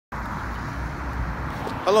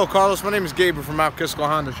Hello, Carlos. My name is Gabriel from Kisco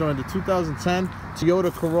Honda, showing the 2010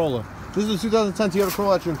 Toyota Corolla. This is the 2010 Toyota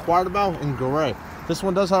Corolla that you inquired about in gray. This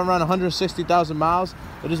one does have around 160,000 miles.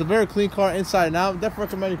 It is a very clean car inside and out. Definitely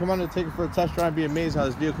recommend you come on and take it for a test drive and be amazed how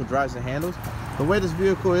this vehicle drives and handles. The way this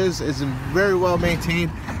vehicle is very well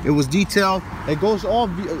maintained. It was detailed. It goes, all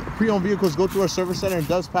pre-owned vehicles go through our service center and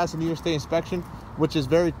does pass a New York State inspection, which is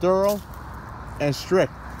very thorough and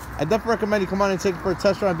strict. I definitely recommend you come on and take it for a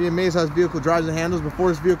test drive and be amazed how this vehicle drives and handles before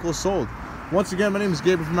this vehicle is sold. Once again, my name is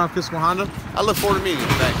Gabriel from Kisco Honda. I look forward to meeting you.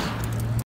 Thanks.